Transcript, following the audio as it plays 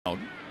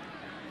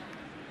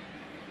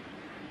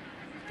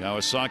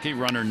Kawasaki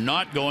runner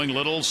not going,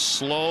 little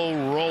slow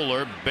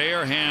roller,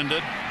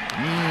 barehanded.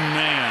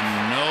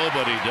 Man,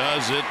 nobody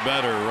does it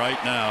better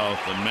right now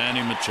than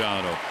Manny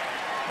Machado.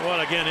 Well,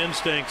 again,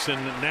 instincts and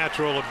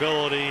natural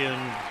ability,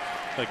 and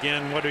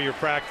again, what are your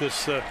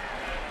practice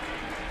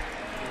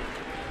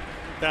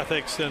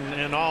ethics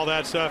and all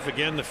that stuff.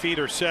 Again, the feet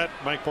are set.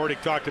 Mike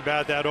Bordick talked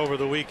about that over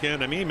the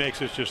weekend. I mean, he makes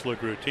this just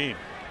look routine.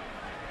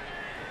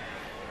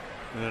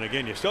 And then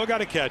again, you still got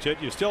to catch it.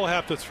 You still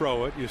have to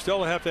throw it. You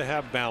still have to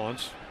have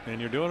balance.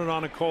 And you're doing it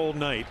on a cold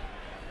night.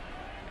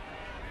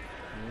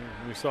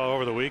 We saw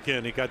over the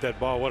weekend he got that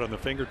ball on the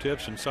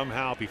fingertips, and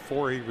somehow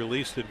before he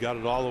released it got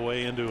it all the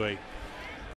way into a